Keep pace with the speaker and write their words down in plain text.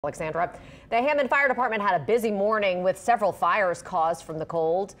Alexandra, the Hammond Fire Department had a busy morning with several fires caused from the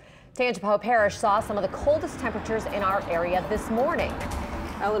cold. Tangipahoa Parish saw some of the coldest temperatures in our area this morning.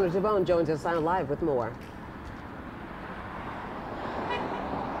 Eleanor Javone joins us on live with more.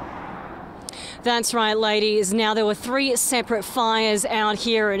 That's right, ladies. Now, there were 3 separate fires out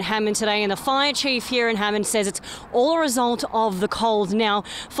here in Hammond today, and the fire chief here in Hammond says it's all a result of the cold. Now,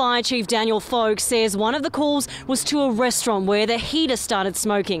 Fire Chief Daniel Folk says one of the calls was to a restaurant where the heater started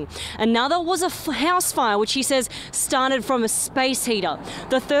smoking. Another was a house fire, which he says started from a space heater.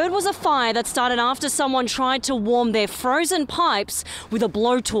 The third was a fire that started after someone tried to warm their frozen pipes with a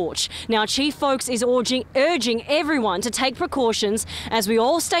blowtorch. Now, Chief Folks is urging everyone to take precautions as we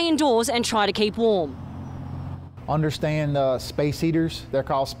all stay indoors and try to keep warm. Understand space heaters. They're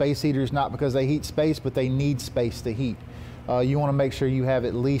called space heaters not because they heat space, but they need space to heat. You want to make sure you have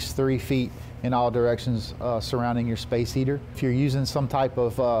at least 3 feet in all directions surrounding your space heater. If you're using some type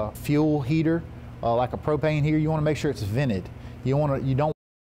of fuel heater, like a propane heater, you want to make sure it's vented. You don't.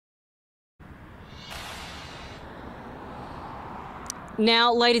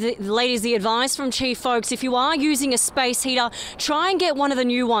 Now, ladies, the advice from Chief Folks, if you are using a space heater, try and get one of the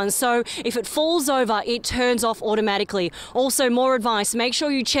new ones. So if it falls over, it turns off automatically. Also, more advice, make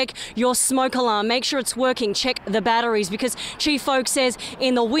sure you check your smoke alarm. Make sure it's working. Check the batteries, because Chief Folks says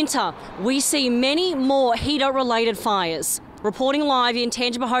in the winter, we see many more heater-related fires. Reporting live in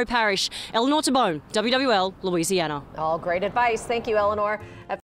Tangipahoa Parish, Eleanor Javone, WWL, Louisiana. All great advice. Thank you, Eleanor.